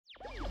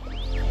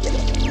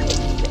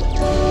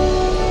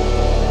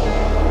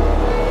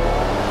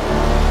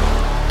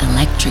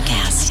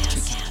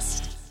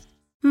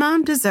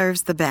Mom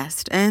deserves the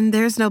best, and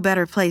there's no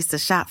better place to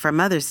shop for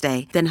Mother's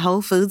Day than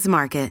Whole Foods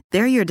Market.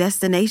 They're your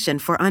destination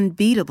for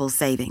unbeatable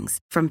savings,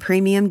 from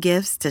premium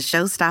gifts to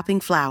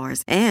show-stopping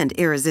flowers and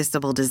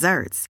irresistible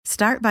desserts.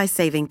 Start by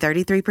saving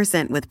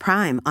 33% with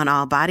Prime on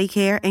all body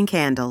care and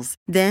candles.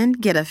 Then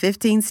get a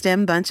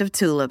 15-stem bunch of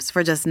tulips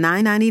for just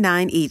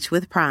 $9.99 each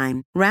with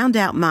Prime. Round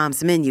out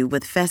Mom's menu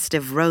with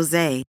festive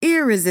rosé,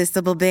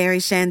 irresistible berry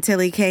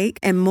chantilly cake,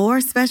 and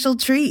more special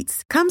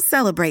treats. Come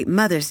celebrate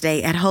Mother's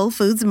Day at Whole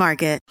Foods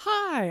Market.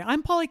 Hi,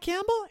 I'm Polly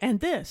Campbell, and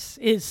this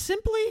is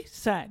Simply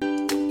Said.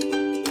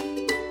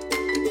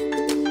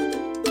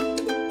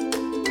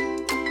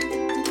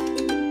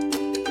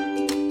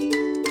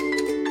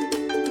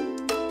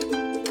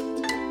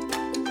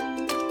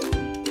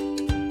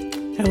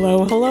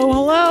 Hello, hello,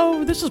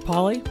 hello. This is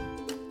Polly.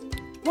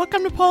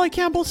 Welcome to Polly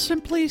Campbell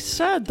Simply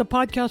Said, the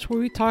podcast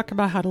where we talk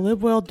about how to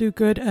live well, do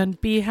good,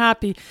 and be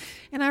happy.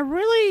 And I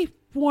really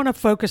want to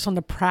focus on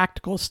the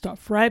practical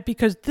stuff, right?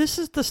 Because this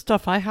is the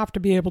stuff I have to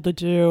be able to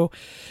do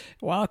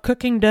while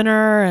cooking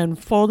dinner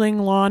and folding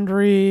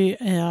laundry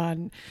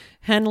and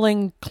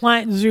handling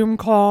client Zoom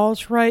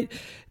calls, right?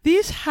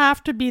 These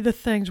have to be the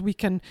things we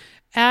can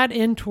add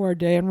into our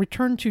day and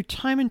return to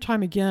time and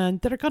time again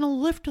that are going to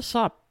lift us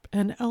up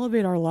and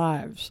elevate our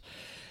lives.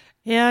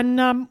 And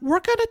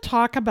we're going to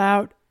talk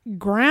about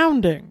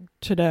grounding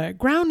today,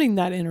 grounding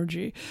that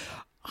energy.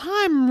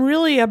 I'm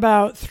really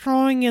about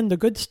throwing in the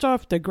good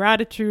stuff, the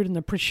gratitude and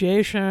the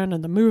appreciation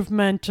and the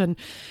movement and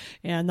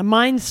the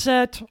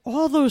mindset,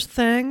 all those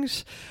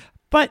things.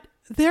 But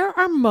there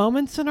are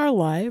moments in our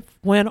life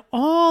when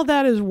all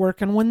that is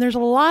working, when there's a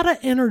lot of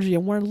energy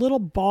and we're a little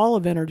ball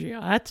of energy.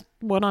 That's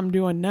what I'm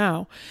doing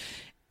now.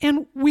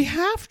 And we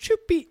have to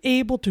be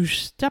able to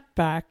step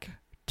back,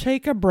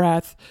 take a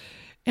breath,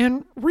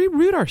 and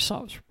reroot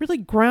ourselves, really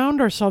ground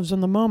ourselves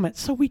in the moment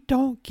so we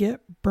don't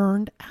get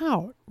burned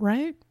out,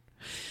 right?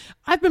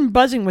 I've been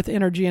buzzing with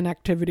energy and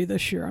activity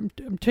this year.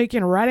 I'm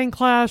taking a writing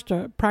class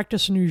to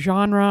practice a new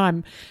genre.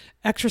 I'm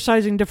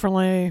exercising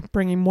differently,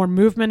 bringing more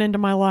movement into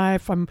my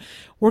life. I'm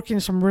working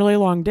some really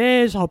long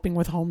days, helping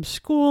with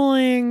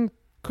homeschooling,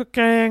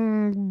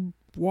 cooking,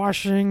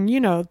 washing,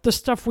 the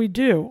stuff we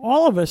do.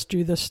 All of us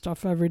do this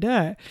stuff every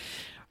day.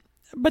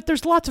 But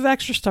there's lots of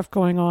extra stuff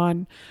going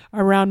on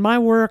around my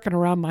work and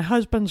around my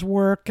husband's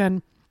work,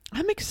 and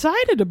I'm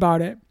excited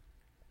about it.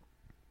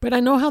 But I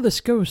know how this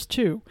goes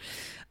too.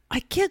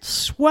 I get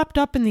swept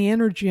up in the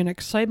energy and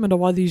excitement of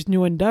all these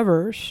new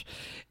endeavors,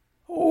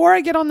 or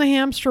I get on the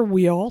hamster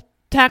wheel,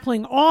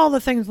 tackling all the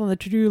things on the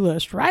to-do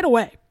list right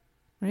away,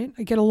 right?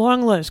 I get a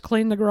long list,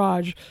 clean the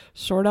garage,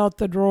 sort out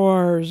the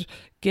drawers,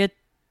 get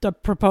the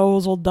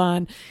proposal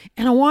done,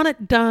 and I want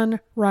it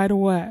done right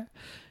away.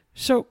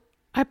 So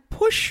I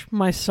push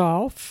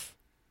myself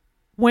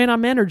when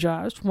I'm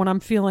energized, when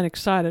I'm feeling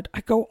excited. I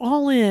go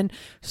all in,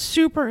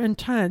 super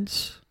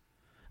intense,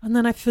 and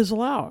then I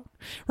fizzle out,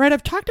 right?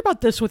 I've talked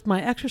about this with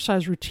my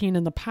exercise routine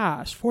in the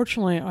past.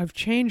 Fortunately, I've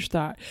changed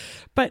that.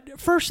 But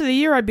first of the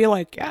year, I'd be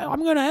like, yeah,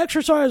 I'm going to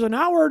exercise an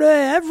hour a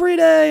day, every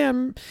day.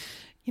 And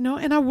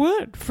I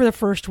would for the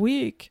first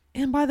week.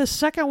 And by the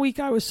second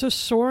week, I was so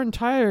sore and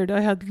tired,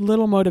 I had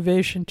little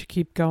motivation to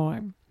keep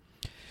going.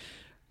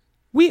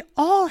 We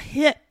all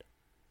hit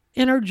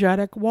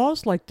energetic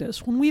walls like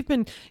this when we've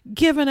been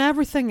given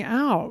everything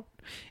out.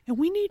 And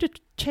we need to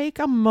take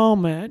a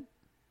moment,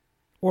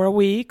 or a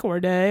week, or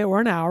a day, or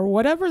an hour,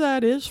 whatever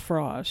that is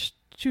for us,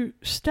 to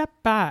step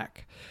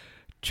back,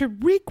 to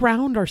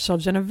reground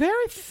ourselves in a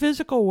very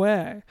physical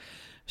way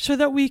so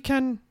that we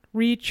can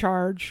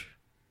recharge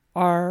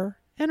our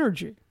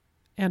energy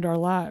and our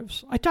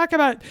lives. I talk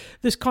about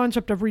this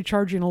concept of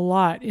recharging a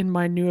lot in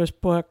my newest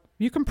book.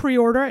 You can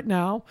pre-order it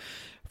now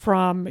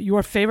from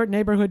your favorite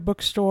neighborhood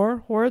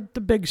bookstore or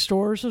the big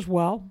stores as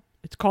well.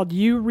 It's called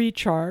You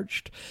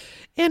Recharged.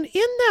 And in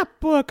that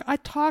book, I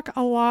talk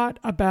a lot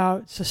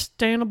about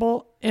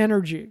sustainable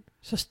energy,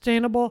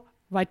 sustainable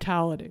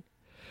vitality.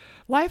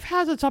 Life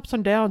has its ups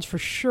and downs for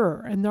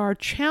sure, and there are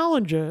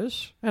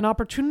challenges and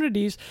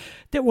opportunities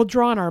that will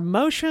draw on our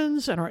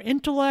emotions and our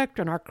intellect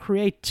and our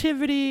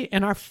creativity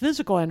and our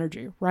physical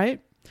energy,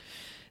 right?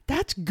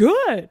 That's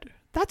good.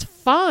 That's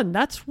fun.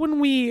 That's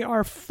when we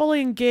are fully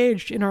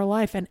engaged in our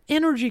life, and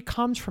energy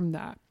comes from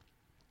that.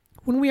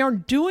 When we are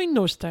doing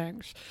those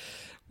things,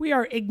 we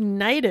are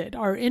ignited.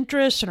 Our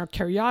interest and our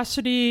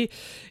curiosity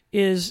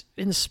is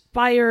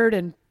inspired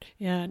and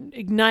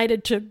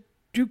ignited to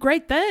do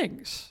great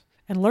things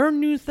and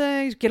learn new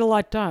things, get a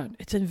lot done.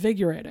 It's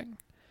invigorating.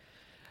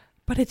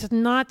 But it's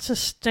not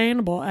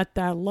sustainable at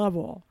that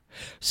level.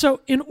 So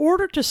in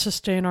order to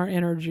sustain our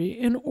energy,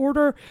 in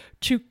order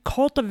to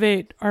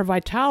cultivate our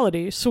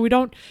vitality so we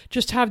don't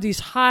just have these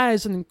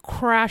highs and then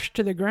crash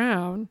to the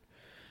ground,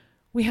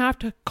 we have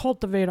to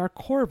cultivate our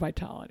core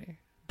vitality.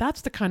 That's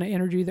the kind of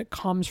energy that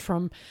comes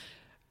from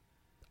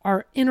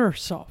our inner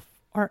self,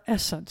 our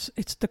essence.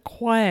 It's the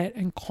quiet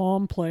and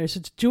calm place.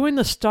 It's doing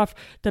the stuff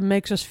that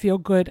makes us feel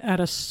good at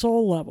a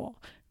soul level,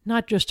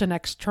 not just an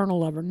external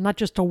level, not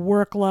just a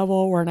work level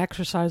or an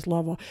exercise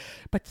level,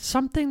 but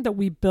something that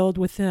we build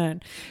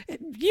within.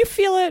 You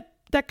feel it.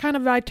 that kind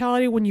of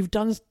vitality when you've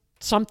done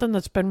something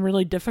that's been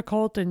really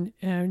difficult and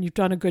you've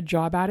done a good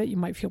job at it? You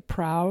might feel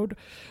proud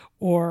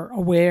or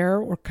aware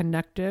or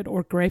connected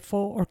or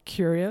grateful or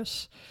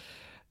curious.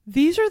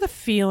 These are the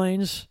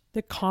feelings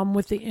that come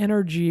with the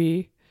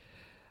energy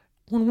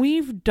when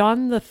we've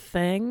done the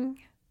thing,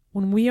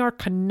 when we are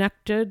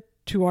connected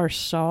to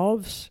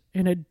ourselves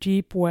in a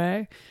deep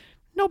way.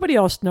 Nobody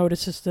else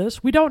notices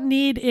this. We don't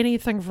need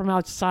anything from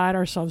outside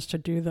ourselves to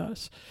do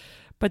this.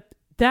 But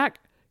that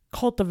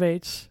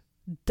cultivates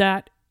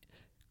that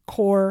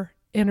core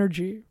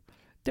energy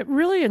that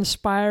really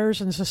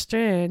inspires and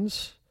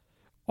sustains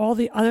all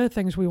the other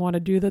things we want to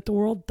do that the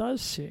world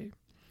does see,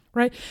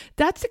 right?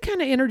 That's the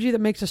kind of energy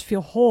that makes us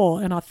feel whole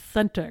and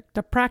authentic,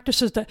 the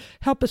practices that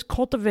help us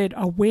cultivate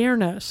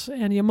awareness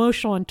and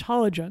emotional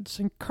intelligence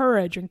and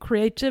courage and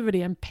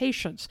creativity and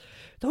patience.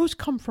 Those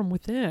come from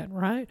within,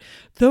 right?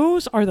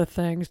 Those are the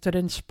things that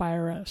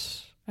inspire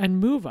us and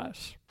move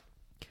us.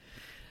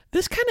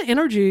 This kind of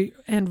energy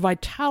and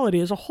vitality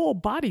is a whole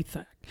body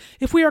thing.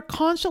 If we are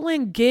constantly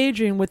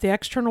engaging with the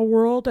external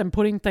world and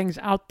putting things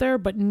out there,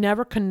 but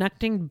never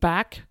connecting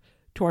back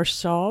to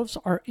ourselves,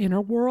 our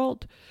inner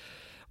world,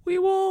 we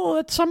will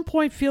at some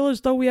point feel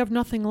as though we have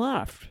nothing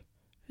left.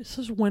 This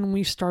is when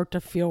we start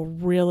to feel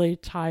really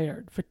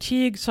tired.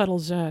 Fatigue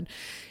settles in,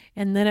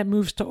 and then it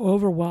moves to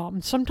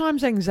overwhelm,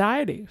 sometimes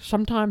anxiety,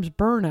 sometimes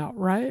burnout,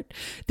 right?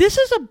 This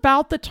is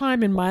about the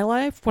time in my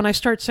life when I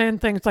start saying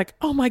things like,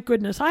 oh my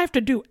goodness, I have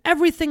to do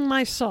everything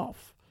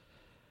myself.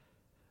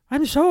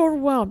 I'm so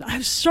overwhelmed. I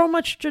have so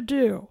much to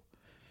do,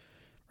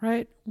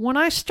 right? When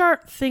I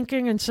start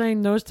thinking and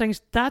saying those things,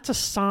 that's a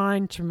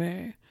sign to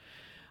me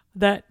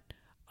that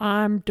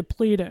I'm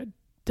depleted,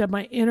 that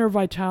my inner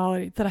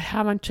vitality, that I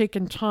haven't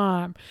taken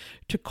time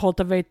to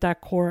cultivate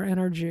that core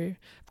energy.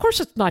 Of course,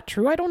 it's not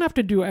true. I don't have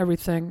to do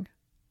everything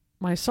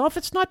myself.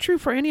 It's not true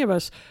for any of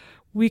us.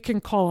 We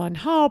can call on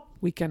help.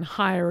 We can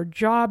hire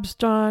jobs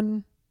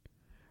done,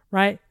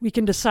 right? We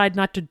can decide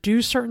not to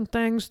do certain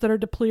things that are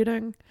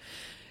depleting.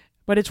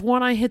 But it's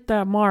when I hit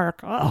that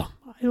mark,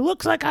 it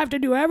looks like I have to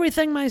do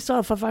everything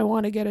myself if I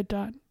want to get it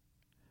done.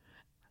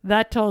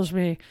 That tells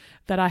me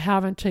that I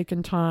haven't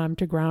taken time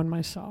to ground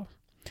myself.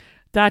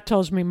 That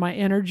tells me my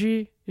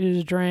energy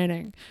is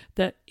draining.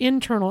 That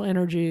internal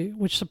energy,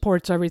 which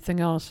supports everything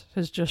else,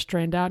 has just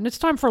drained out. And it's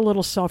time for a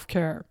little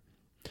self-care.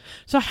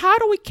 So how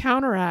do we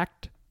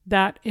counteract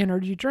that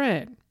energy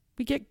drain?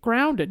 We get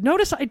grounded.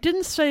 Notice I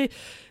didn't say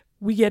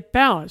we get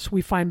balance.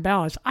 We find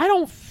balance. I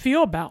don't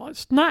feel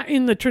balanced, not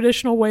in the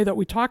traditional way that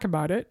we talk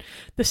about it.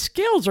 The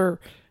scales are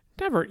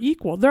never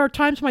equal. There are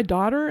times my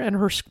daughter and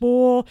her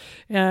school,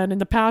 and in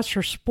the past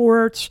her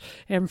sports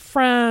and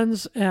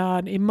friends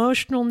and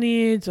emotional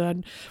needs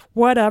and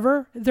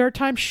whatever, there are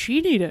times she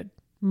needed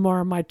more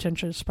of my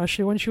attention,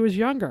 especially when she was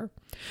younger.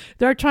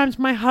 There are times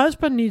my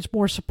husband needs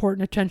more support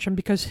and attention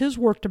because his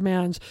work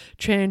demands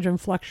change and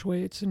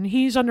fluctuates, and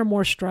he's under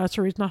more stress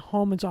or he's not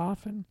home as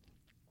often.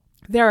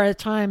 There are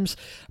times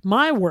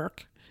my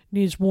work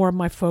needs more of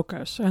my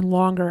focus and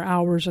longer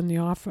hours in the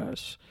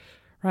office,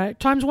 right?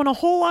 Times when a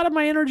whole lot of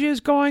my energy is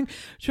going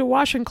to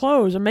washing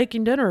clothes and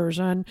making dinners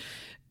and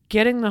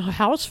getting the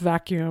house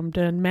vacuumed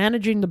and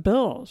managing the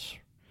bills.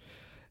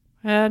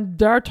 And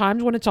there are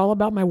times when it's all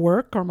about my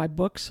work or my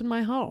books and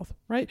my health,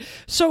 right?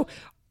 So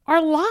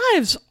our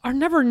lives are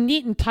never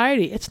neat and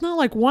tidy. It's not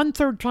like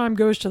 1/3 time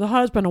goes to the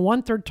husband and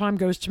 1/3 time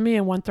goes to me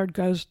and 1/3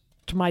 goes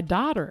to my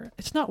daughter.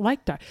 It's not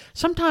like that.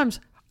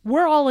 Sometimes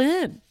we're all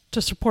in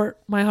to support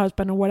my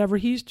husband and whatever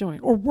he's doing,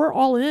 or we're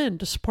all in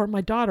to support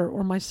my daughter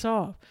or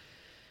myself,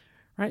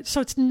 right?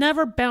 So it's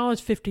never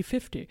balanced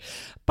 50-50.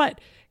 But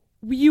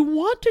you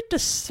want it to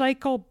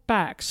cycle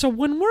back. So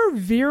when we're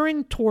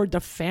veering toward the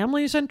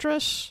family's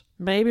interests,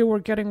 maybe we're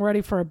getting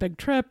ready for a big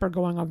trip or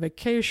going on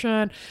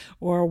vacation,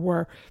 or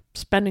we're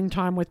spending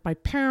time with my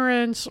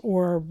parents,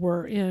 or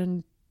we're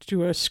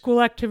into a school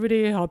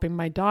activity helping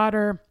my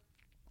daughter.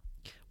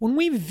 When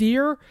we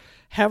veer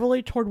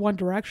heavily toward one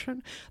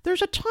direction,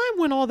 there's a time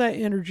when all that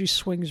energy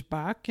swings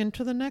back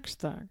into the next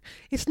thing.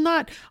 It's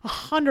not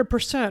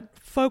 100%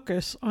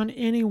 focus on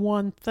any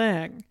one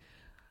thing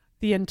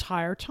the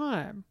entire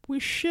time. We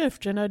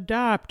shift and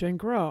adapt and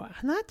grow.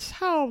 And that's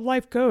how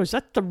life goes.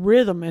 That's the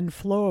rhythm and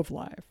flow of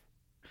life.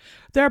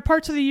 There are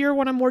parts of the year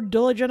when I'm more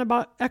diligent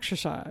about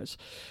exercise,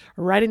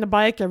 or riding the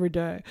bike every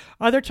day.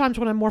 Other times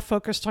when I'm more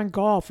focused on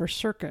golf or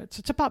circuits.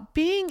 It's about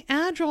being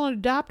agile and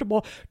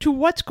adaptable to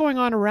what's going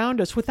on around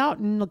us without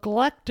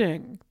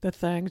neglecting the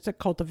things that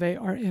cultivate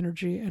our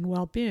energy and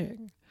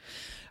well-being.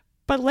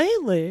 But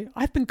lately,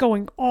 I've been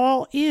going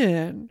all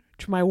in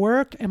to my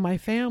work and my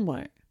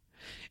family.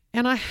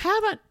 And I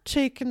haven't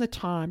taken the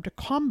time to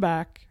come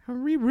back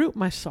and reroute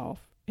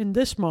myself in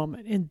this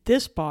moment, in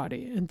this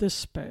body, in this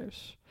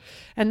space.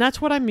 And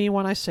that's what I mean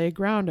when I say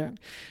grounding.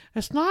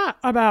 It's not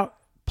about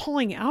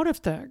pulling out of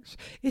things.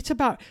 It's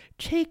about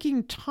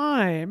taking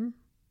time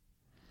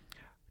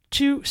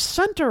to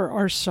center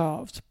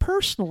ourselves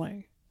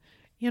personally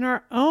in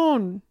our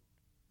own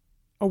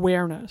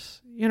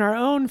awareness, in our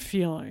own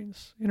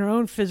feelings, in our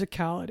own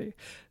physicality,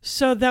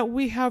 so that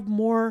we have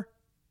more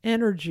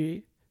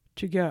energy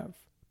to give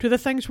to the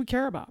things we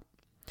care about.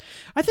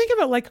 I think of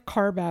it like a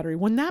car battery.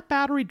 When that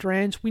battery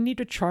drains, we need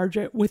to charge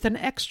it with an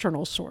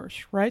external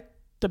source, right?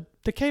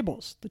 The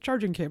cables, the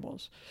charging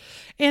cables.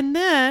 And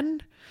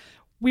then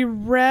we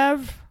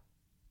rev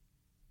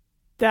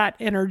that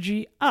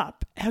energy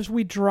up as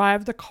we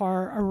drive the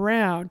car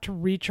around to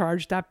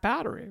recharge that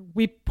battery.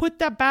 We put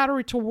that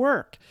battery to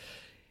work.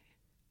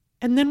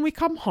 And then we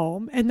come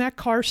home and that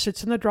car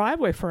sits in the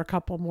driveway for a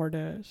couple more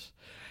days.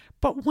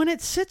 But when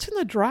it sits in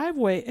the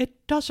driveway,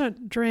 it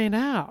doesn't drain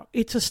out.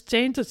 It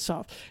sustains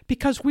itself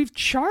because we've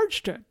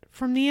charged it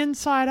from the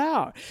inside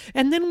out.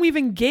 And then we've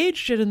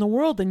engaged it in the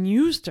world and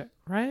used it,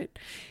 right?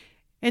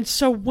 And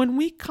so when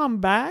we come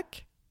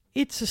back,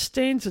 it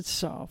sustains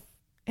itself.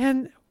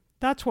 And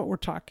that's what we're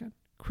talking,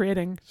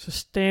 creating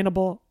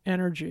sustainable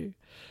energy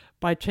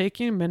by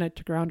taking a minute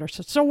to ground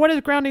ourselves. So what does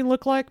grounding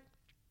look like?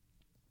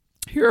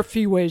 Here are a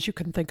few ways you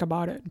can think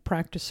about it and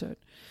practice it.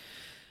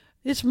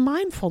 It's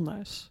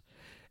mindfulness.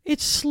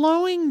 It's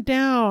slowing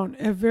down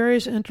at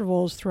various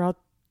intervals throughout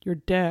your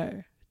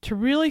day to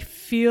really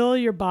feel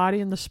your body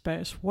in the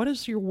space. What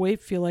does your weight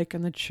feel like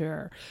in the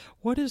chair?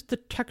 What is the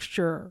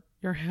texture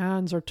your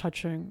hands are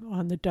touching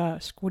on the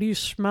desk? What do you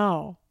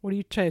smell? What do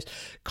you taste?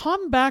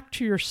 Come back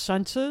to your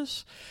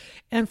senses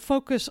and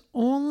focus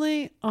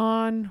only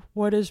on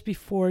what is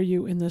before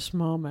you in this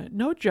moment.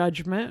 No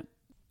judgment.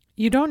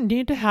 You don't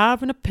need to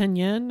have an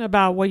opinion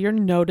about what you're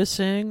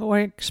noticing or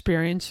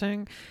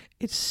experiencing.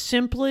 It's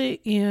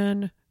simply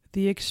in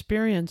the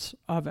experience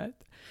of it.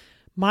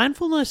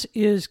 Mindfulness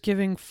is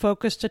giving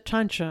focused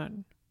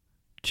attention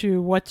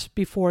to what's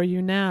before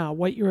you now,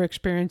 what your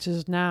experience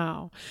is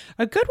now.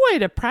 A good way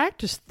to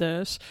practice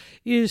this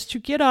is to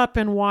get up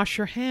and wash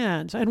your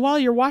hands. And while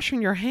you're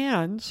washing your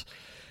hands,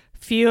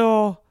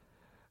 feel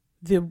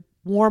the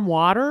warm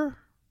water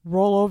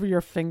roll over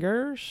your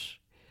fingers.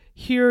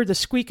 Hear the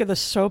squeak of the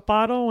soap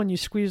bottle when you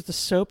squeeze the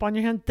soap on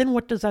your hand. Then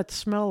what does that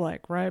smell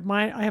like, right?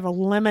 I have a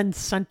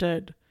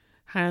lemon-scented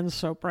hand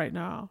soap right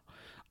now.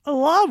 I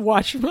love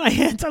washing my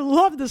hands. I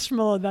love the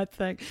smell of that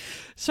thing.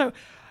 So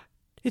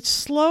it's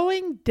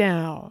slowing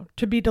down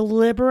to be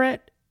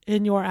deliberate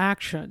in your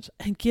actions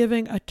and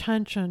giving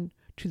attention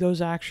to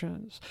those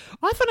actions.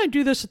 Often I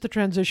do this at the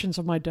transitions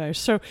of my day.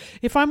 So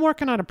if I'm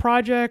working on a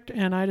project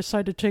and I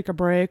decide to take a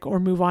break or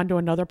move on to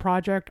another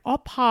project, I'll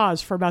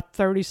pause for about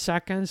 30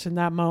 seconds in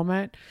that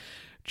moment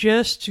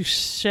just to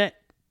sit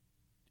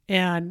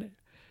and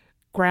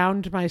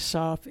ground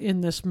myself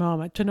in this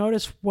moment, to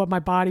notice what my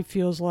body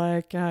feels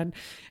like and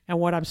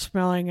what I'm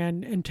smelling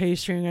and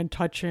tasting and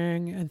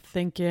touching and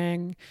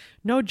thinking.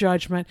 No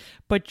judgment,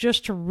 but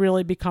just to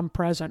really become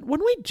present.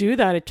 When we do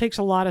that, it takes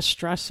a lot of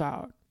stress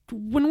out.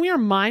 When we are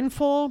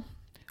mindful,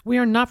 we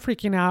are not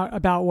freaking out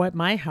about what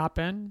might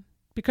happen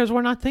because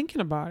we're not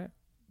thinking about it.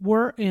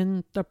 We're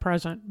in the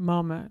present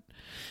moment.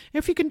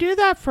 If you can do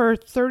that for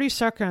 30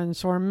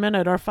 seconds or a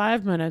minute or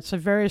 5 minutes at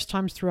various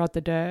times throughout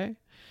the day,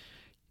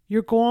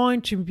 you're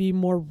going to be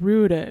more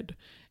rooted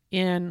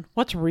in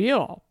what's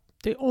real.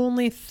 The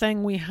only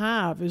thing we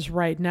have is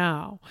right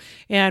now.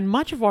 And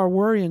much of our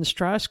worry and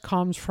stress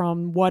comes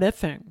from what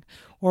ifing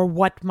or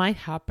what might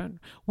happen.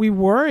 We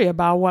worry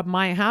about what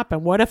might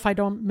happen. What if I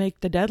don't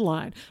make the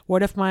deadline?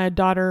 What if my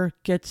daughter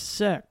gets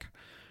sick?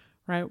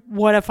 Right?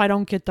 What if I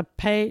don't get the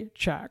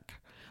paycheck?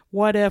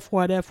 What if?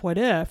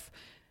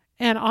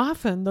 And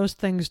often those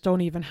things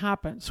don't even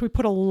happen. So we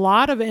put a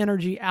lot of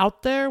energy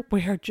out there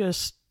where it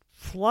just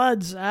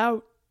floods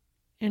out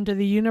into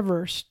the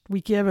universe.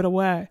 We give it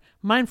away.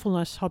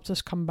 Mindfulness helps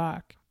us come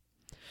back.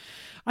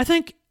 I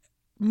think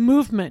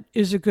movement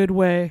is a good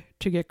way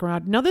to get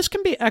grounded. Now, this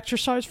can be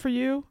exercise for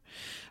you,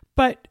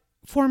 but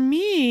for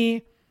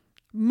me,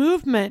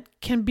 movement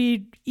can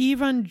be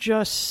even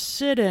just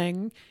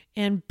sitting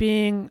and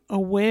being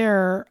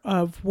aware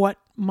of what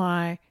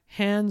my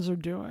hands are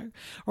doing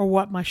or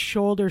what my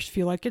shoulders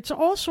feel like. It's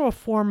also a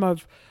form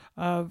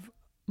of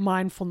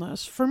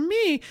mindfulness. For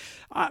me,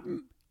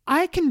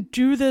 I can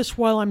do this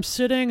while I'm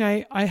sitting.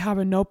 I have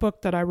a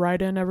notebook that I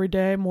write in every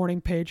day,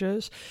 morning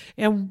pages,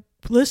 and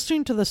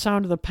listening to the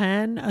sound of the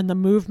pen and the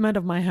movement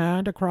of my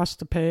hand across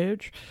the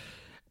page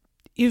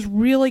is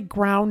really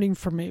grounding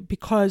for me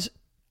because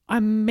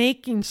I'm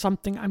making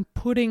something. I'm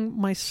putting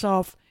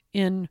myself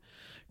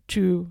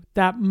into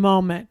that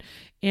moment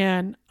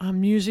and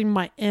I'm using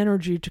my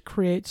energy to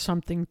create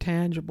something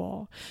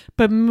tangible.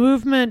 But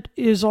movement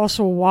is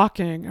also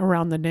walking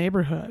around the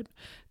neighborhood.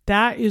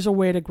 That is a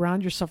way to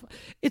ground yourself.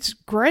 It's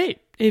great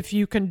if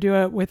you can do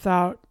it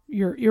without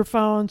your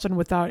earphones and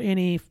without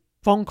any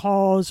phone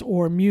calls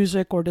or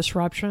music or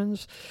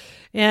disruptions.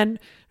 And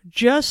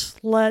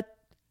just let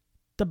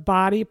the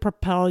body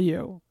propel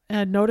you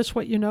and notice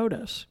what you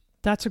notice.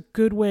 That's a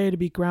good way to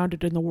be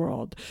grounded in the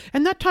world.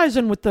 And that ties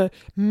in with the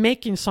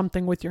making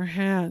something with your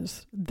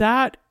hands.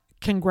 That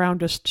can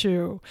ground us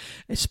too,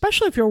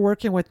 especially if you're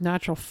working with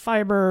natural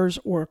fibers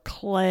or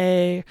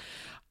clay,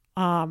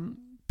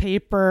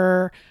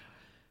 paper,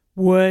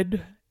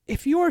 wood.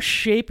 If you are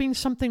shaping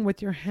something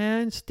with your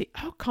hands, the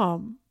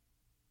outcome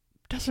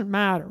doesn't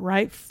matter,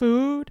 right?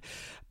 Food.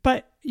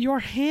 But your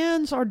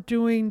hands are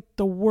doing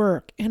the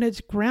work, and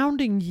it's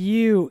grounding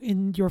you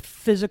in your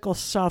physical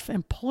self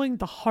and pulling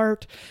the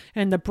heart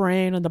and the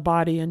brain and the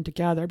body in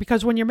together.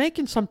 Because when you're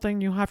making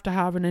something, you have to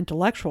have an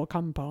intellectual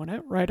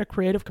component, right? A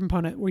creative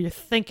component where you're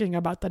thinking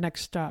about the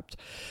next steps.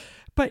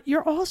 But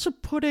you're also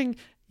putting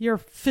your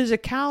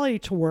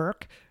physicality to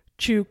work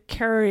to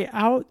carry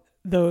out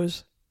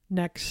those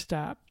next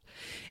steps.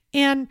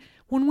 And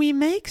when we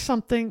make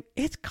something,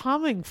 it's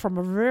coming from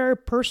a very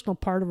personal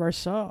part of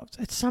ourselves.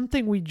 It's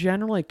something we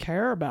generally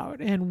care about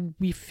and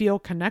we feel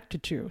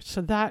connected to.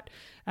 So that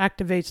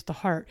activates the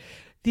heart.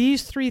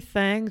 These three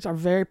things are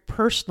very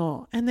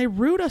personal and they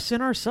root us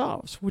in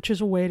ourselves, which is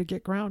a way to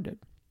get grounded.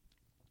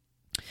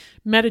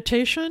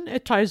 Meditation,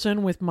 it ties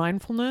in with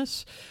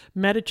mindfulness.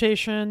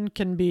 Meditation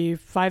can be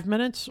 5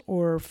 minutes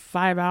or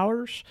 5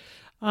 hours.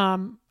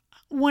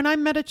 When I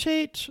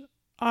meditate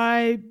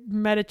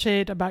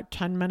about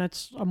 10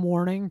 minutes a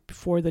morning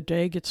before the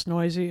day gets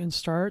noisy and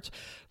starts.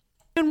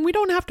 And we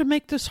don't have to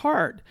make this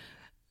hard.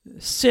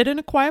 Sit in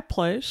a quiet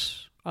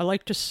place. I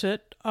like to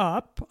sit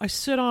up. I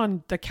sit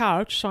on the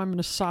couch, so I'm in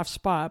a soft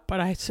spot,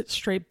 but I sit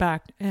straight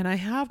back and I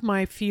have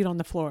my feet on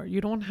the floor. You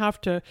don't have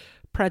to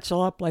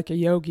pretzel up like a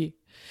yogi.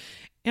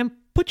 And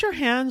put your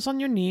hands on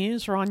your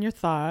knees or on your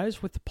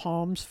thighs with the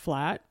palms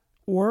flat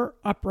or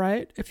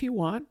upright if you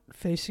want,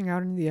 facing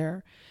out in the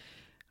air.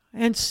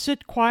 And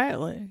sit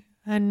quietly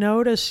and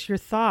notice your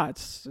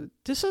thoughts.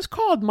 This is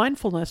called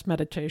mindfulness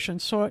meditation,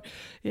 so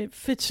it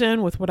fits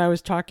in with what I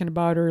was talking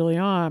about early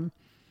on.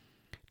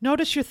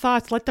 Notice your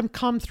thoughts. Let them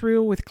come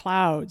through with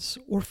clouds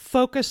or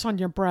focus on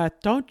your breath.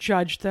 Don't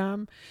judge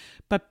them,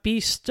 but be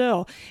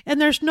still.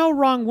 And there's no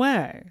wrong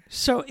way.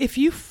 So if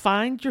you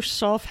find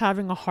yourself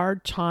having a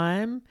hard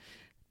time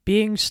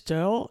being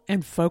still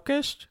and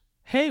focused,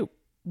 hey,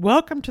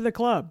 welcome to the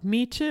club.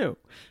 Me too.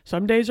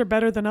 Some days are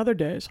better than other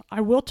days.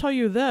 I will tell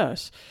you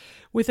this.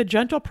 With a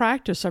gentle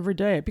practice every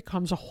day, it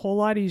becomes a whole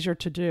lot easier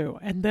to do.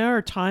 And there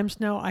are times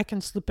now I can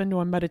slip into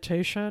a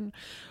meditation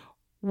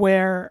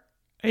where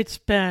it's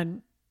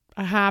been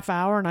a half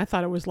hour and I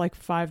thought it was like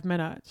 5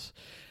 minutes.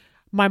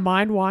 My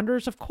mind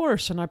wanders, of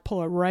course, and I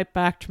pull it right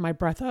back to my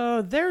breath.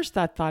 Oh, there's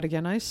that thought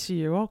again. I see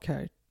you.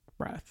 Okay,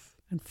 breath.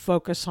 And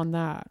focus on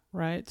that,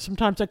 right?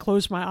 Sometimes I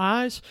close my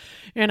eyes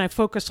and I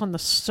focus on the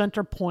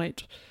center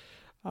point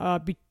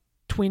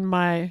between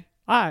my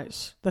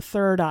eyes, the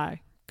third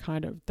eye,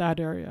 kind of that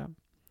area.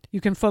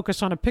 You can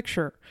focus on a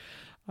picture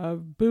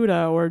of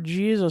Buddha or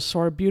Jesus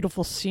or a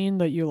beautiful scene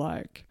that you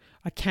like,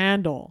 a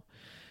candle.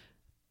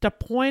 The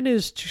point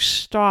is to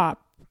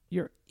stop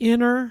your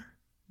inner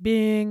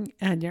being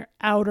and your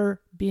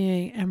outer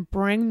being and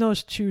bring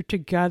those two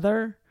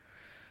together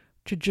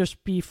to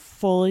just be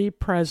fully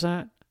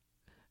present,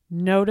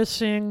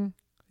 noticing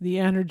the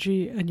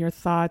energy and your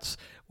thoughts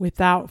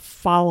without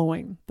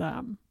following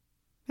them.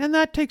 And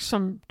that takes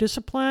some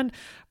discipline,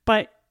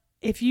 but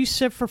if you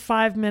sit for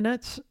 5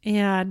 minutes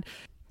and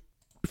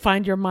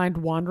find your mind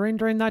wandering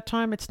during that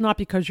time, it's not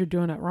because you're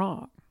doing it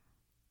wrong.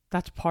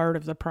 That's part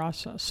of the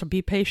process. So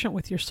be patient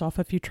with yourself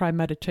if you try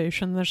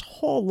meditation. There's a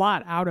whole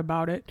lot out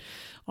about it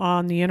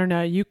on the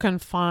internet. You can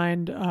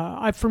find,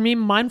 for me,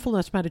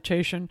 mindfulness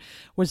meditation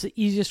was the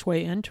easiest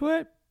way into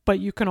it, but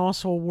you can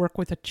also work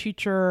with a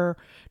teacher.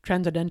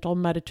 Transcendental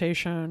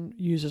meditation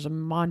uses a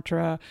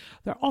mantra.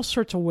 There are all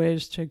sorts of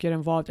ways to get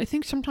involved. I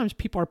think sometimes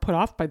people are put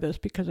off by this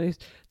because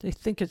they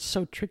think it's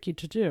so tricky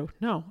to do.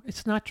 No,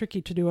 it's not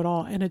tricky to do at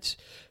all. And it's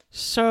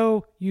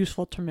so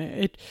useful to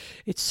me.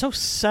 It's so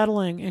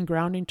settling and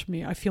grounding to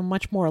me. I feel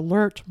much more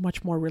alert,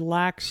 much more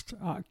relaxed,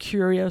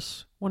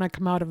 curious when I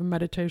come out of a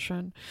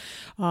meditation.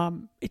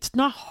 It's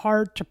not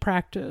hard to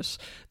practice.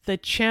 The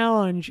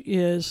challenge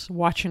is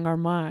watching our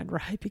mind,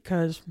 right?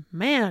 Because,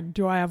 man,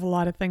 do I have a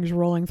lot of things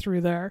rolling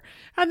through there.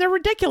 And they're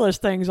ridiculous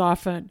things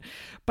often.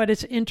 But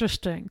it's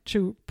interesting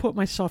to put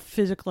myself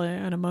physically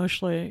and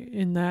emotionally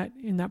in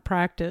that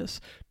practice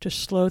to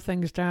slow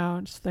things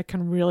down so that I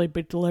can really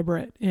be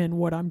deliberate in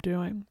what I'm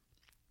doing.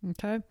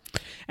 Okay.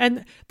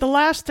 And the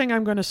last thing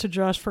I'm going to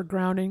suggest for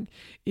grounding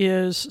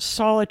is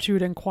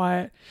solitude and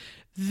quiet.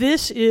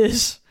 This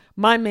is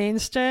my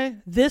mainstay.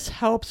 This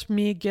helps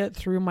me get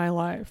through my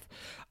life.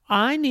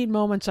 I need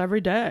moments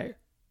every day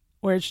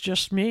where it's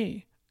just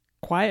me,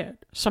 quiet.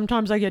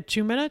 Sometimes I get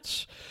 2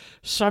 minutes.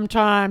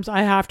 Sometimes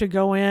I have to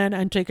go in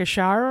and take a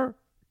shower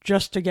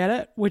just to get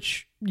it,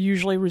 which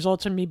usually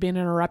results in me being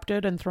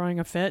interrupted and throwing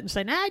a fit and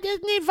saying, I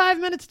just need 5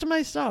 minutes to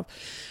myself.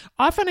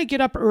 Often I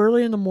get up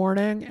early in the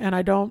morning and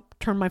I don't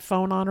turn my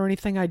phone on or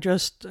anything. I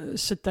just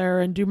sit there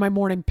and do my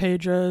morning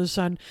pages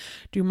and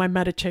do my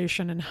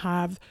meditation and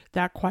have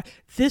that quiet.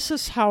 This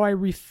is how I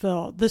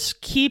refill. This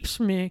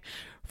keeps me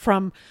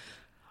from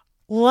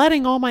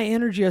letting all my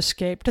energy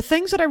escape to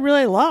things that I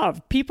really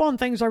love, people and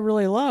things I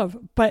really love,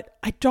 but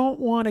I don't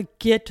want to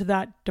get to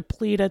that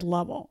depleted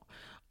level.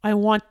 I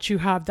want to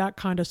have that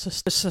kind of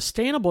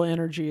sustainable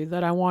energy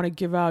that I want to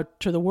give out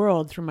to the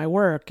world through my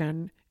work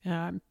and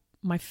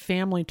my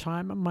family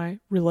time and my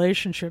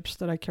relationships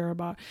that I care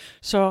about.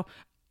 So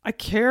I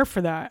care for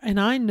that. And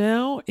I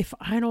know if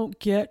I don't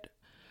get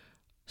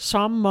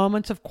some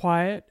moments of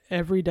quiet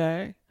every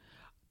day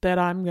that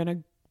I'm going to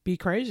be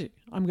crazy.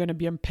 I'm going to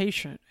be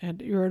impatient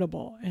and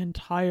irritable and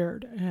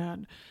tired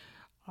and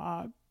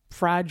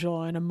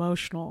fragile and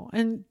emotional.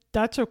 And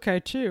that's okay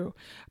too.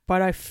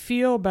 But I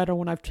feel better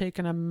when I've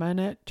taken a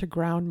minute to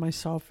ground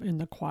myself in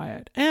the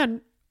quiet. And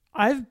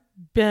I've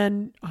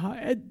been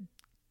a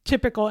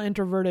typical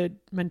introverted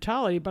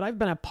mentality, but I've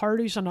been at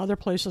parties and other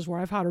places where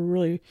I've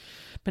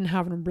been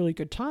having a really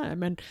good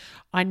time, and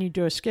I need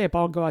to escape.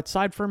 I'll go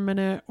outside for a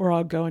minute, or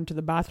I'll go into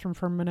the bathroom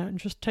for a minute and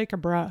just take a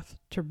breath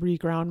to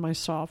reground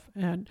myself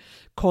and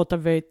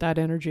cultivate that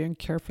energy and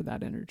care for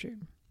that energy.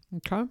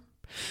 Okay?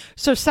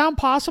 So sound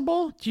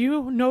possible? Do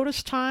you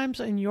notice times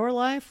in your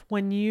life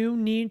when you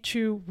need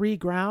to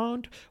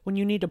reground, when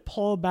you need to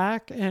pull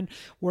back and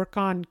work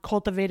on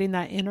cultivating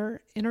that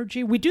inner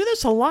energy? We do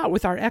this a lot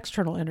with our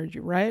external energy,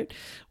 right?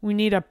 We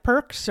need a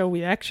perk, so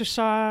we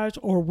exercise,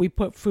 or we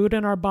put food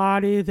in our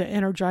body that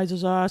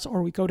energizes us,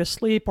 or we go to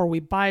sleep, or we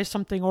buy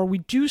something, or we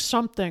do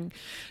something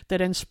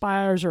that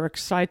inspires or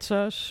excites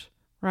us,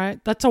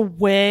 right? That's a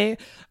way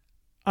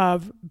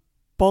of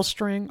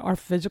bolstering our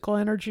physical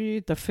energy,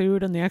 the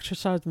food and the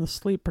exercise and the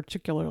sleep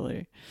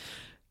particularly.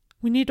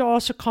 We need to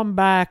also come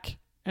back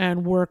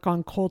and work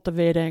on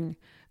cultivating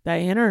that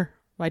inner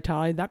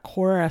vitality, that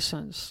core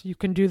essence. You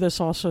can do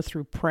this also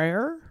through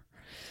prayer.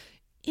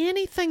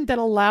 Anything that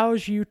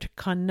allows you to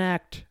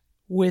connect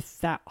with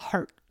that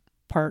heart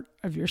part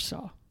of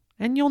yourself.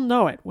 And you'll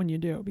know it when you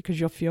do, because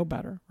you'll feel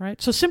better,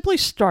 right? So simply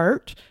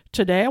start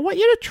today. I want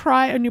you to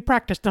try a new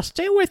practice. Now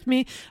stay with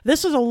me.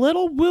 This is a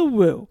little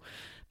woo-woo,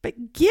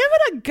 but give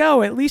it a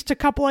go at least a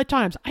couple of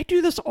times. I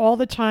do this all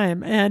the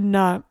time, and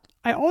I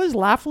always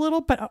laugh a little,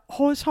 but it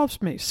always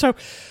helps me. So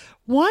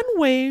one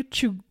way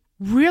to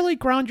really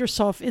ground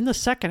yourself in the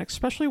second,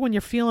 especially when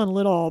you're feeling a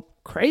little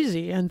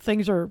crazy and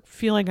things are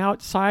feeling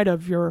outside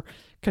of your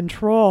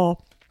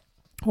control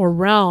or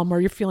realm, or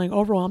you're feeling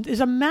overwhelmed,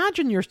 is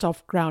imagine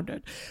yourself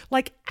grounded,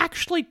 like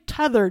actually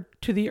tethered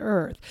to the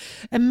earth.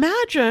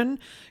 Imagine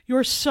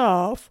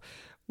yourself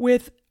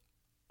with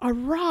a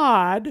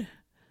rod,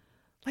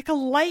 like a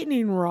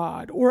lightning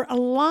rod, or a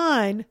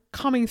line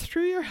coming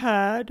through your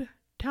head,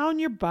 down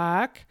your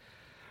back,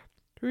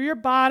 through your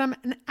bottom,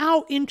 and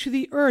out into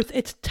the earth.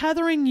 It's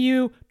tethering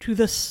you to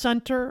the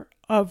center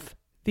of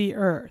the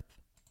earth.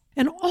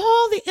 And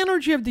all the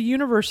energy of the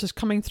universe is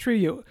coming through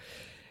you.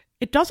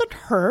 It doesn't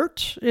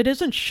hurt. It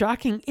isn't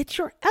shocking. It's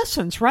your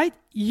essence, right?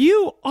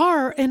 You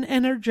are an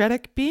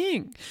energetic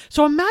being.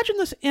 So imagine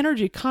this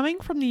energy coming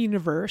from the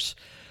universe,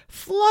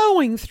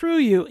 flowing through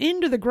you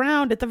into the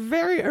ground at the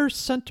very earth's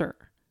center.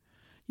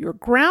 You're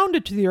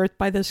grounded to the earth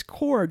by this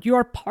cord. You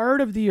are part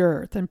of the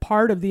earth and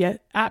part of the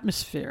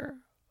atmosphere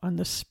and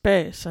the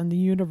space and the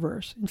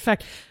universe. In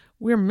fact,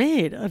 we're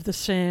made of the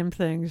same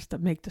things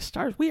that make the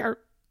stars. We are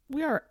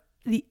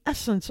the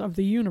essence of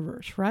the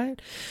universe,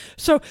 right?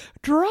 So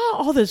draw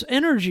all this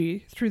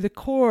energy through the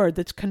cord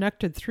that's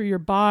connected through your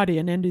body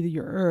and into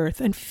your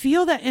earth, and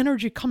feel that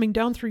energy coming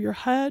down through your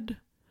head,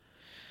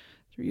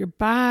 through your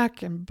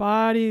back and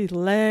body,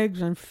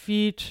 legs and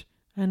feet,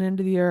 and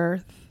into the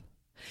earth.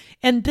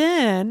 And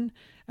then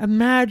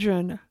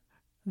imagine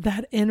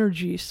that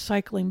energy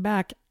cycling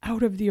back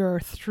out of the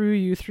earth through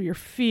you, through your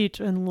feet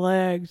and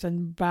legs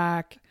and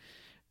back,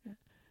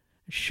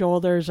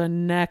 shoulders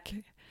and neck,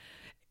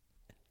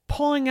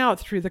 pulling out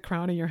through the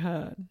crown of your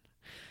head.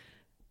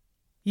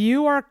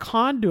 You are a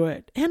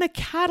conduit and a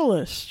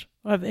catalyst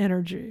of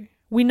energy.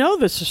 We know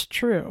this is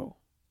true,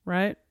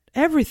 right?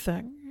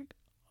 Everything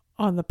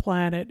on the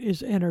planet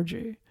is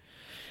energy.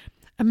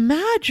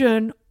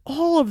 Imagine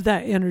all of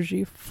that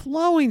energy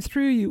flowing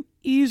through you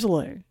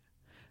easily,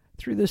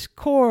 through this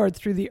cord,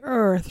 through the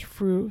earth,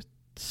 through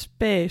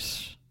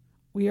space.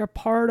 We are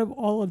part of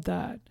all of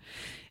that.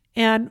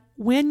 And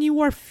when you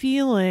are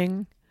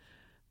feeling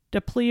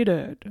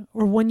depleted,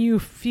 or when you're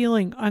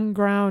feeling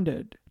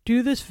ungrounded,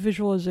 do this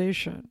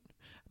visualization.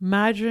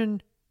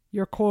 Imagine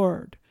your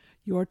cord.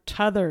 You are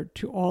tethered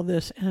to all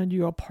this, and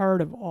you are part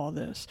of all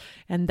this.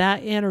 And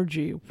that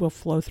energy will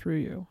flow through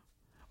you.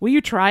 Will you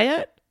try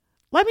it?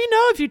 Let me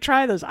know if you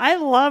try this. I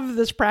love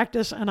this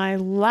practice, and I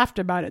laughed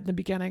about it in the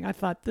beginning. I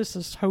thought, this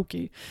is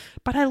hokey.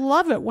 But I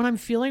love it when I'm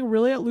feeling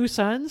really at loose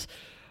ends.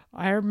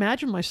 I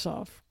imagine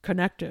myself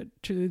connected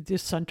to the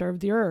center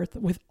of the earth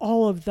with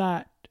all of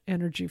that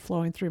energy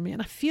flowing through me,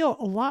 and I feel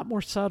a lot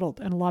more settled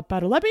and a lot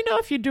better. Let me know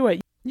if you do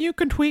it. You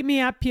can tweet me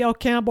at PL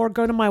Campbell, or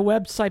go to my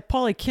website,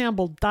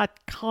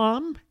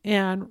 paulycampbell.com,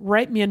 and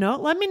write me a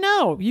note. Let me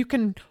know. You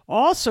can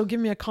also give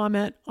me a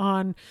comment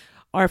on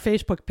our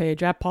Facebook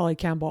page at Pauly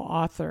Campbell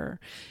Author.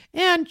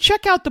 And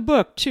check out the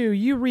book too,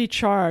 You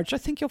Recharge. I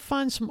think you'll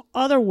find some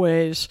other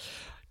ways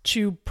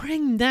to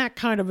bring that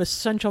kind of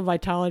essential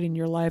vitality in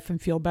your life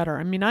and feel better.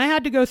 I mean, I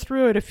had to go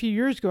through it a few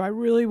years ago. I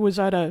really was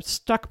at a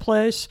stuck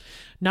place,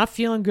 not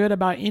feeling good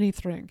about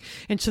anything.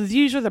 And so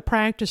these are the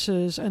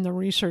practices and the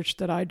research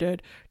that I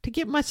did to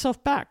get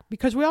myself back,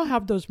 because we all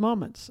have those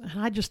moments, and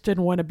I just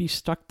didn't want to be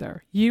stuck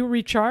there. You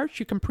Recharge,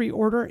 you can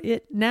pre-order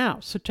it now,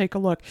 so take a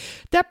look.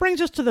 That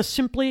brings us to the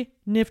Simply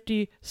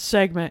Nifty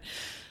segment.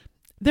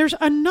 there's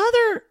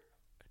another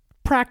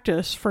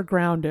practice for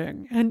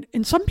grounding, and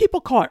some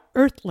people call it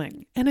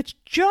earthling, and it's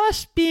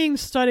just being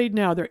studied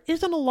now. There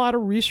isn't a lot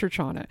of research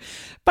on it,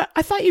 but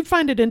I thought you'd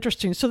find it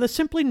interesting. So the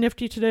Simply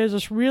Nifty today is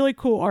this really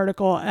cool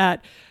article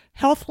at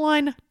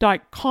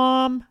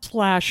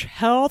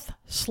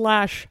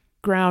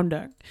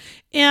healthline.com/health/grounding,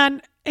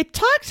 and it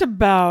talks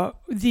about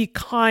the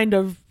kind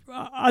of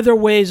other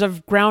ways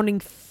of grounding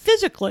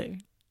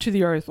physically to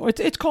the earth.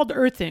 It's called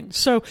earthing.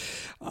 So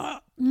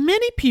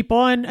many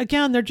people, and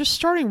again, they're just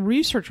starting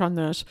research on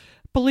this,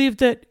 believe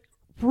that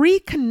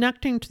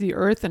reconnecting to the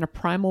earth in a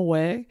primal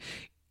way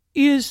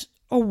is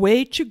a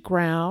way to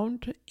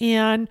ground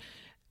and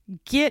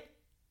get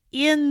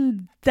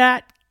in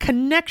that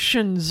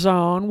connection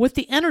zone with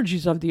the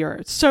energies of the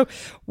earth. So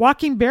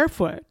walking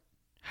barefoot.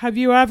 Have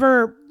you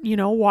ever,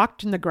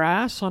 walked in the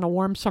grass on a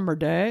warm summer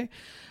day?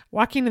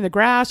 Walking in the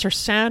grass or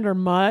sand or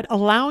mud,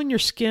 allowing your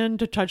skin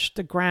to touch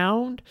the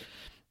ground,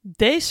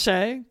 they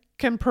say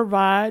can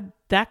provide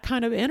that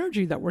kind of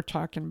energy that we're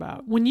talking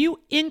about. When you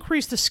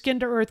increase the skin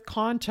to earth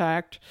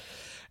contact,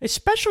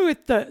 especially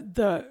with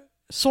the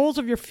soles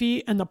of your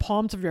feet and the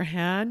palms of your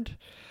hand,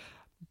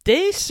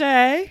 they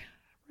say,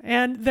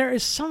 and there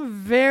is some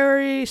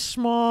very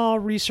small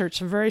research,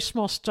 some very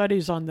small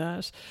studies on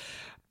this,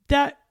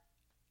 that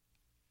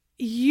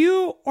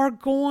you are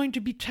going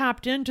to be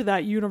tapped into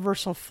that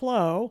universal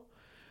flow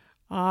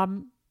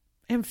and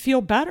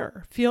feel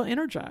better, feel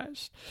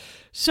energized.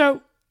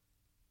 So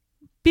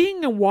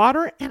being in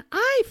water, and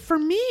I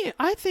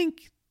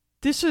think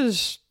this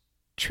is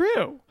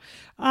true.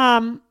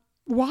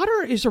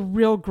 Water is a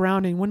real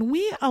grounding. When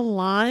we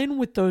align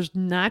with those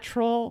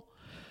natural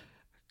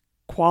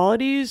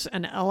qualities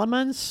and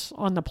elements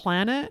on the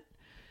planet,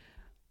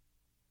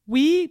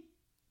 we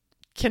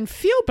can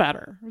feel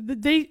better.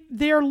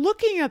 They are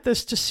looking at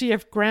this to see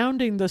if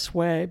grounding this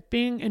way,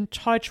 being in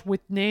touch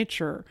with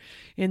nature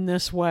in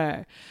this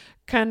way,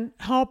 can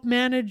help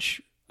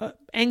manage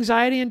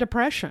anxiety and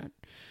depression.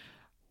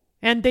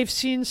 And they've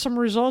seen some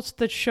results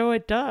that show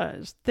it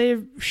does.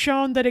 They've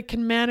shown that it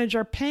can manage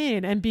our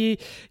pain and be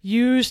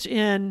used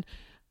in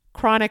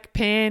chronic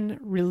pain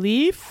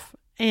relief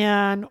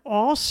and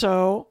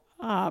also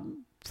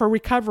for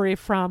recovery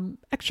from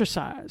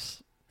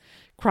exercise.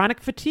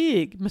 Chronic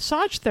fatigue.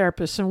 Massage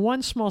therapists in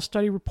one small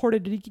study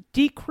reported a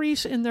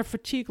decrease in their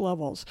fatigue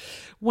levels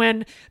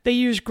when they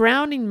use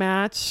grounding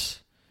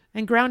mats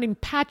and grounding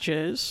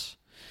patches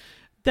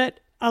that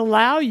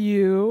allow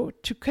you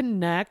to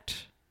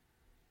connect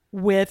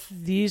with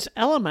these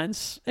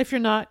elements if you're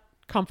not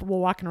comfortable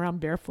walking around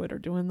barefoot or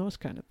doing those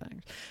kind of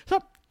things.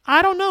 So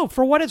I don't know.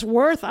 For what it's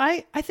worth,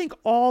 I think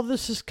all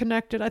this is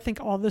connected. I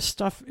think all this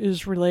stuff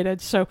is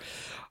related. So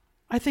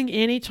I think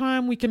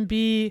anytime we can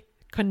be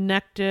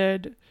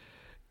connected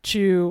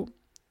to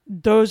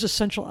those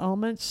essential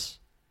elements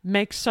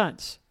makes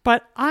sense.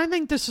 But I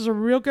think this is a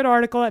real good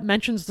article. It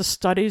mentions the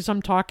studies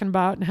I'm talking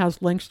about and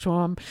has links to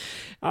them.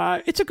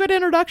 It's a good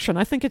introduction.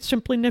 I think it's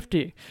simply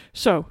nifty.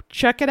 So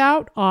check it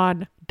out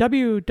on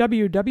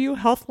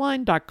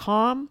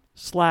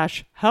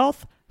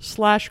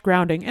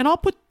www.healthline.com/health/grounding. And I'll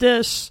put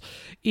this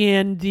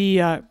in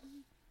the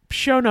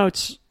show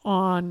notes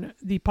on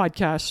the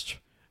podcast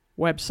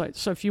website.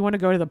 So if you want to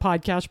go to the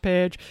podcast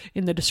page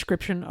in the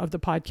description of the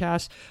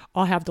podcast,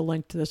 I'll have the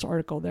link to this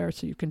article there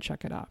so you can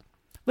check it out.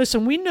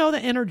 Listen, we know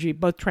that energy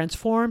both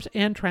transforms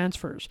and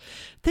transfers.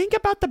 Think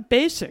about the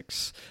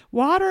basics.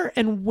 Water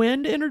and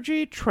wind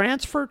energy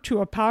transfer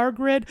to a power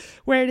grid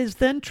where it is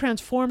then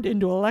transformed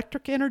into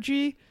electric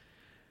energy.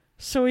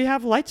 So we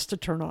have lights to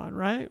turn on,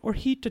 right? Or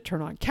heat to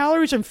turn on.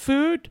 Calories in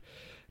food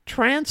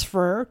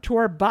transfer to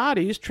our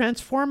bodies,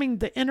 transforming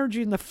the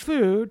energy in the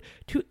food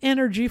to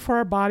energy for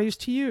our bodies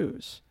to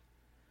use.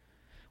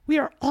 We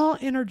are all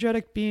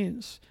energetic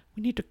beings.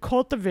 We need to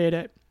cultivate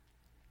it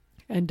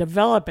and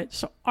develop it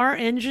so our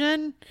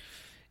engine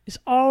is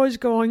always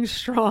going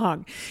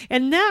strong.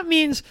 And that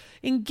means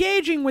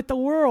engaging with the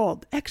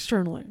world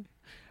externally,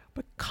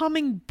 but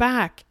coming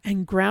back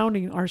and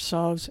grounding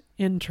ourselves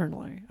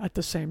internally at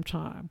the same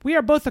time. We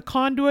are both a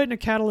conduit and a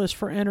catalyst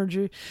for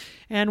energy,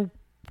 and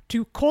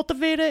to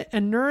cultivate it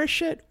and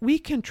nourish it, we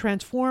can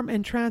transform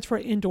and transfer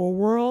it into a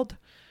world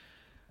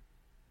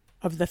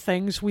of the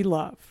things we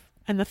love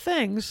and the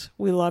things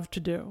we love to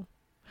do.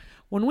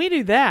 When we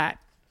do that,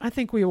 I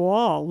think we will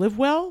all live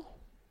well,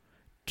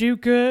 do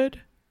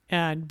good,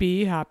 and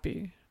be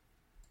happy.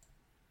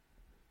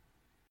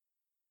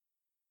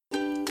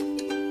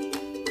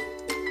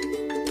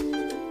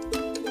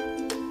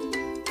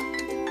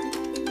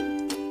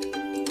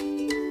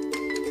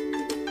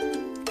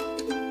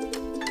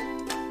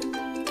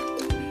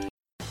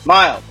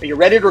 Miles, are you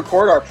ready to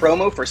record our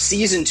promo for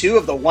Season 2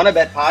 of the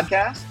Wannabet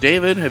podcast?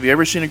 David, have you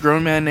ever seen a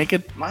grown man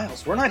naked?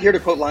 Miles, we're not here to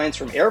quote lines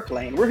from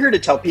Airplane. We're here to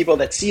tell people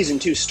that Season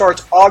 2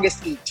 starts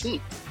August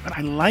 18th. But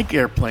I like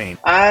Airplane.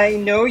 I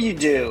know you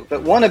do,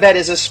 but WannaBet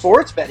is a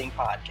sports betting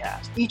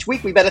podcast. Each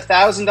week we bet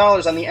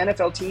 $1,000 on the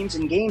NFL teams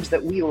and games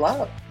that we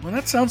love. Well,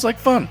 that sounds like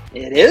fun.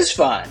 It is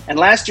fun. And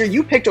last year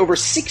you picked over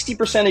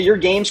 60% of your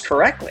games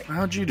correctly.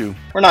 How'd you do?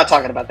 We're not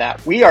talking about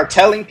that. We are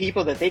telling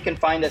people that they can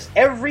find us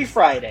every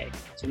Friday.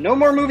 So no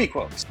more movie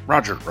quotes.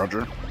 Roger.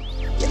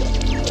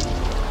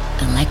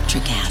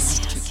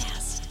 Electricast.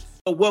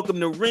 Welcome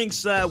to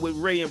Ringside with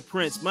Ray and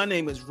Prince. My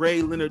name is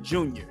Ray Leonard Jr.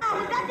 Oh, is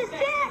that the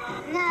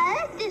set? No,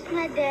 that's just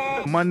my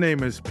dad. My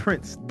name is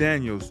Prince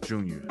Daniels Jr.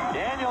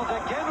 Daniels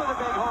again with a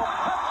big home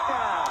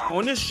touchdown.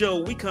 On this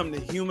show, we come to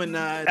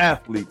humanize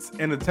Athletes,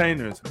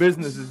 entertainers,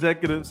 business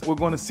executives. We're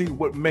going to see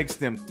what makes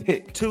them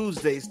tick.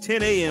 Tuesdays,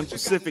 10 a.m.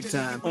 Pacific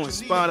time on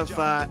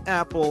Spotify,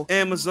 Apple,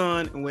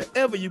 Amazon, and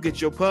wherever you get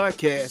your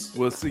podcasts.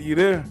 We'll see you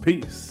there.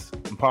 Peace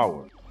and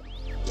power.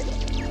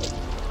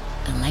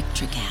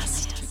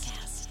 Electricast.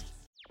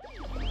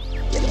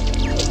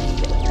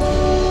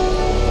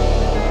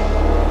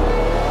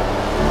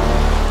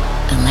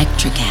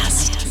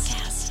 Electricast.